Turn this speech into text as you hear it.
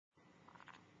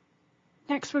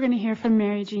Next, we're going to hear from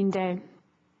Marijean Day.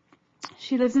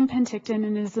 She lives in Penticton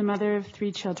and is the mother of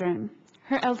 3 children.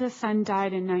 Her eldest son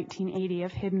died in 1980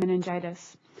 of Hib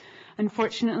meningitis.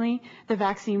 Unfortunately, the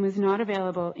vaccine was not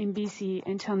available in BC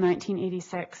until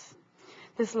 1986.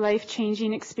 This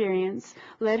life-changing experience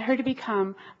led her to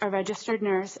become a registered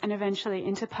nurse and eventually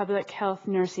into public health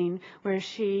nursing, where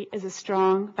she is a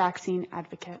strong vaccine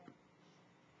advocate.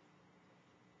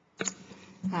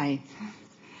 Hi.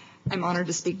 I'm honored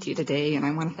to speak to you today, and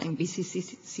I want to thank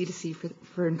BCCC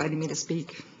for inviting me to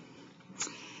speak.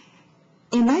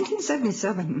 In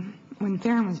 1977, when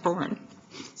Farron was born,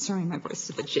 sorry, my voice is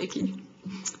a bit shaky,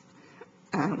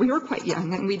 we were quite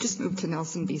young, and we just moved to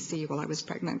Nelson, BC while I was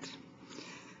pregnant.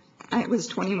 I was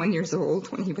 21 years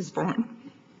old when he was born.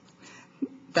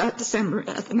 That December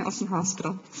at the Nelson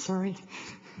Hospital,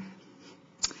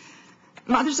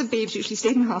 mothers of babes usually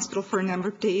stayed in the hospital for a number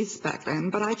of days back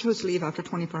then, but I chose to leave after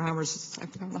 24 hours. I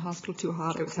found the hospital too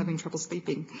hot. I was having trouble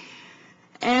sleeping.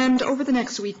 And over the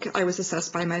next week, I was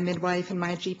assessed by my midwife and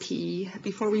my GP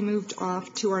before we moved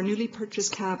off to our newly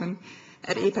purchased cabin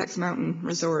at Apex Mountain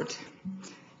Resort.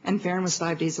 And Farron was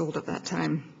 5 days old at that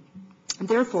time.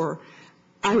 Therefore,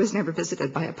 I was never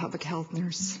visited by a public health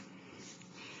nurse.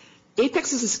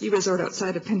 Apex is a ski resort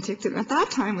outside of Penticton. At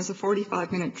that time, was a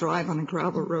 45-minute drive on a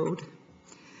gravel road.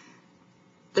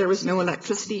 There was no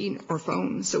electricity or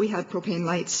phone, so we had propane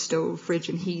lights, stove, fridge,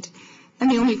 and heat.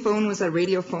 And the only phone was a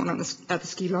radio phone at the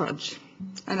ski lodge,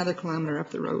 another kilometer up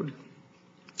the road.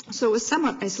 So it was a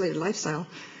somewhat isolated lifestyle,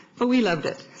 but we loved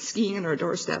it. Skiing on our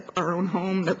doorstep, our own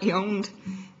home that we owned,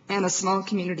 and a small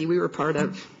community we were part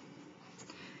of.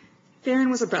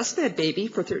 Farron was a breastfed baby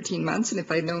for 13 months, and if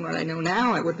I'd known what I know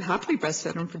now, I would have happily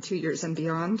breastfed him for 2 years and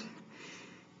beyond.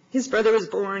 His brother was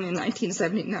born in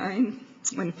 1979,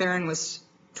 when Farron was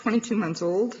 22 months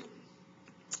old.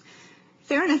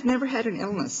 Farron had never had an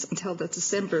illness until the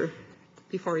December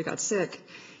before he got sick.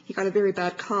 He got a very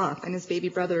bad cough, and his baby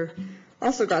brother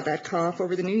also got that cough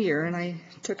over the new year, and I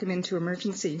took him into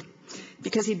emergency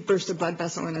because he'd burst a blood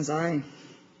vessel in his eye.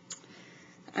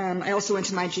 I also went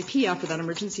to my GP after that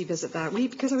emergency visit that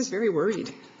week because I was very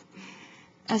worried.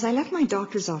 As I left my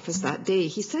doctor's office that day,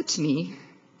 he said to me,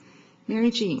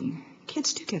 "Marijean,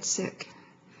 kids do get sick.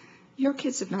 Your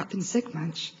kids have not been sick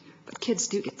much, but kids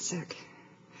do get sick."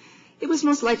 It was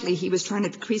most likely he was trying to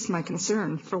decrease my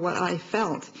concern for what I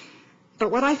felt.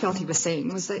 But what I felt he was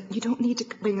saying was that you don't need to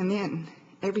bring them in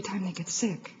every time they get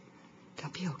sick. They'll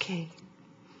be okay.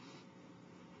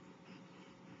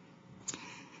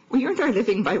 We earned our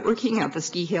living by working at the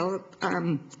ski hill,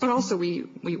 but also we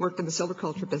worked in the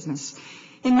silviculture business.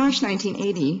 In March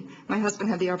 1980, my husband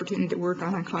had the opportunity to work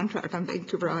on a contract on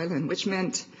Vancouver Island, which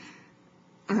meant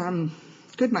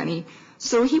good money.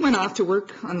 So he went off to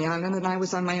work on the island, and I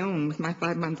was on my own with my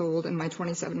 5-month-old and my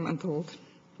 27-month-old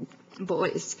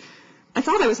boys. I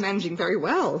thought I was managing very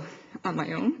well on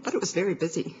my own, but it was very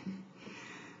busy.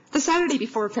 The Saturday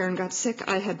before Farron got sick,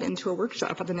 I had been to a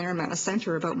workshop at the Narromana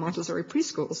Centre about Montessori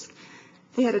preschools.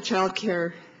 They had a child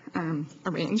care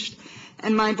arranged,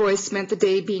 and my boys spent the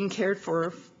day being cared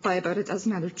for by about a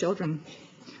dozen other children,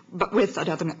 but with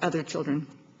other children.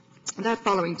 That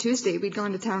following Tuesday, we'd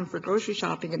gone to town for grocery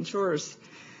shopping and chores.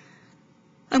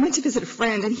 I went to visit a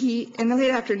friend, and in the late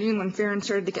afternoon when Farron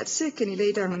started to get sick and he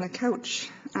lay down on the couch,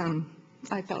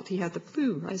 I felt he had the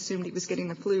flu. I assumed he was getting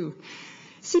the flu.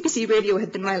 CBC radio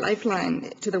had been my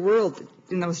lifeline to the world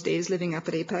in those days, living up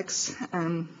at Apex,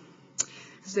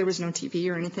 because there was no TV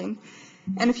or anything.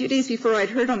 And a few days before, I'd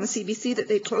heard on the CBC that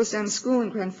they'd closed down a school in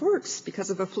Grand Forks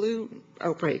because of a flu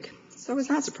outbreak. So I was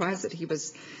not surprised that he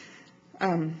was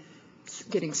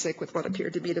getting sick with what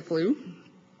appeared to be the flu.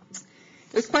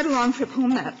 It was quite a long trip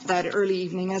home that early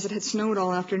evening, as it had snowed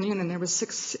all afternoon and there was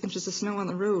 6 inches of snow on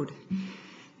the road.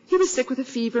 He was sick with a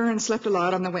fever and slept a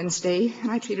lot on the Wednesday, and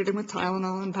I treated him with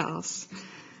Tylenol and baths.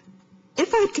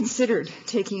 If I had considered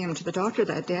taking him to the doctor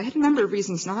that day, I had a number of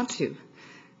reasons not to.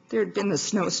 There had been the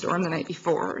snowstorm the night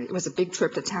before. It was a big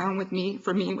trip to town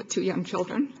for me with 2 young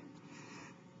children.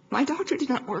 My doctor did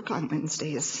not work on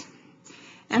Wednesdays.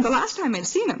 And the last time I'd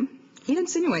seen him, he'd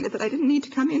insinuated that I didn't need to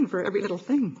come in for every little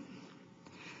thing.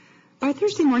 By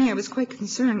Thursday morning, I was quite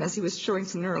concerned as he was showing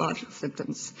some neurological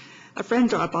symptoms. A friend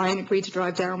dropped by and agreed to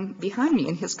drive down behind me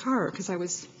in his car because I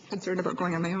was concerned about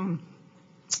going on my own.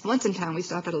 Once in town, we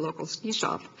stopped at a local ski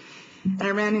shop, and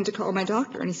I ran in to call my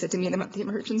doctor, and he said to meet him at the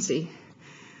emergency.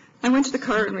 I went to the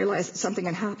car and realized that something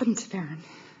had happened to Farron.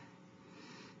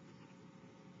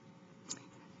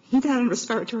 He died on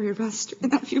respiratory arrest. In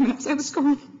that few minutes, I was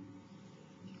gone.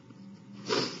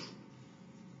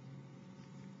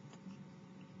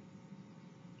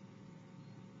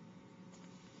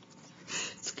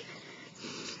 It's okay.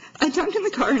 I jumped in the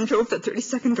car and drove that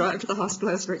 30-second drive to the hospital.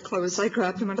 I was very close. I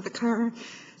grabbed him out of the car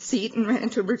seat and ran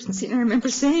into emergency. And I remember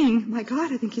saying, "My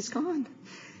God, I think he's gone."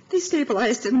 They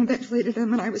stabilized him and ventilated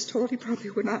him, and I was told he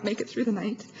probably would not make it through the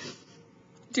night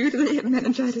due to the hip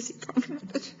meningitis he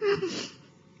contracted.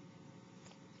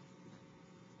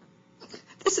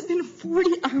 This had been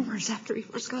 40 hours after he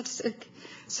first got sick,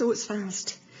 so it was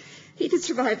fast. He did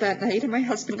survive that night, and my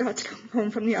husband got to come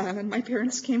home from the island. My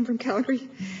parents came from Calgary,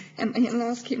 and my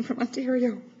in-laws came from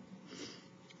Ontario.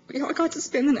 We all got to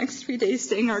spend the next 3 days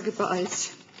saying our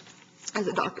goodbyes as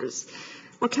the doctors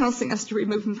were counseling us to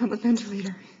remove him from the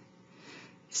ventilator.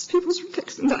 His pupils were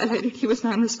fixed and dilated. He was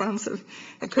non-responsive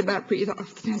and could not breathe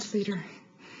off the ventilator.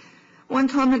 One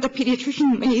comment the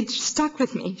pediatrician made stuck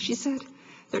with me. She said,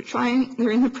 they're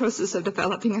in the process of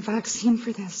developing a vaccine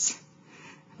for this.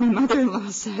 My mother-in-law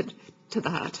said to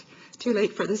that, too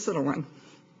late for this little one.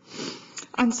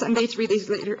 On Sunday, 3 days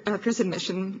later, after his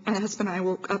admission, my husband and I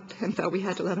woke up and felt we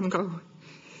had to let him go.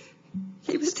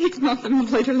 He was taken off the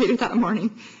ventilator later that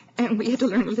morning, and we had to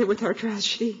learn to live with our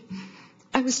tragedy.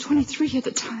 I was 23 at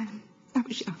the time. I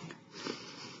was young.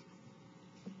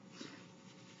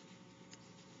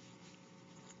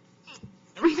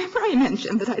 Remember I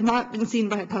mentioned that I had not been seen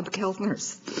by a public health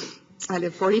nurse. I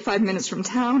lived 45 minutes from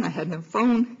town. I had no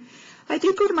phone. I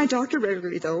did go to my doctor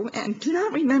regularly, though, and do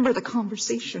not remember the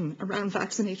conversation around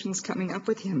vaccinations coming up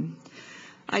with him.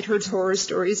 I'd heard horror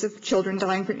stories of children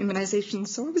dying from immunizations,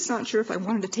 so I was not sure if I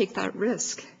wanted to take that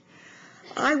risk.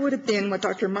 I would have been what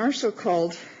Dr. Marshall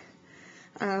called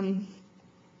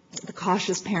the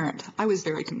cautious parent. I was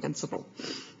very convincible.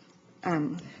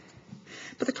 But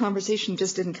the conversation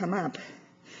just didn't come up,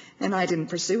 and I didn't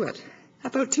pursue it.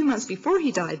 About 2 months before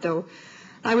he died, though,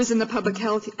 I was in the public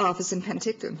health office in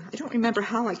Penticton. I don't remember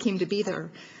how I came to be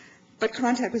there, but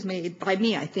contact was made by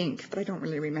me, I think, but I don't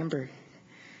really remember.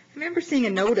 I remember seeing a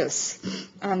notice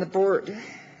on the board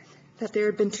that there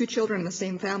had been 2 children in the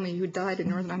same family who died in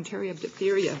Northern Ontario of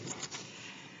diphtheria.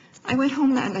 I went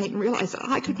home that night and realized that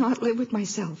I could not live with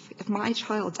myself if my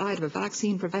child died of a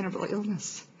vaccine-preventable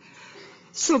illness.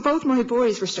 So both my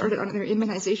boys were started on their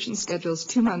immunization schedules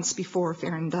 2 months before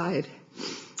Farron died.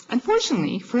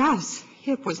 Unfortunately for us,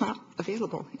 HIP was not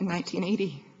available in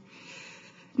 1980.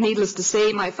 Needless to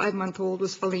say, my 5-month-old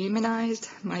was fully immunized.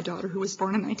 My daughter, who was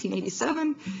born in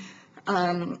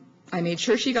 1987, I made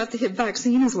sure she got the HIP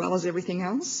vaccine as well as everything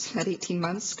else at 18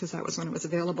 months, because that was when it was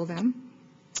available then.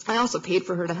 I also paid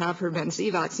for her to have her Hep C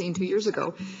vaccine 2 years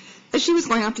ago, as she was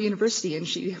going off to university and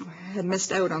she had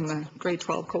missed out on the grade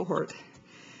 12 cohort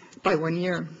by 1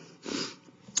 year.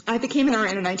 I became an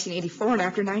RN in 1984, and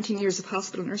after 19 years of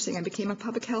hospital nursing, I became a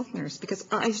public health nurse because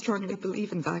I strongly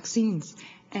believe in vaccines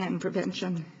and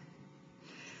prevention.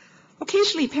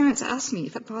 Occasionally, parents ask me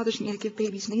if it bothers me to give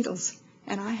babies needles,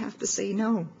 and I have to say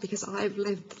no, because I've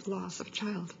lived the loss of a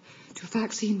child to a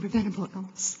vaccine-preventable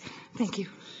illness. Thank you.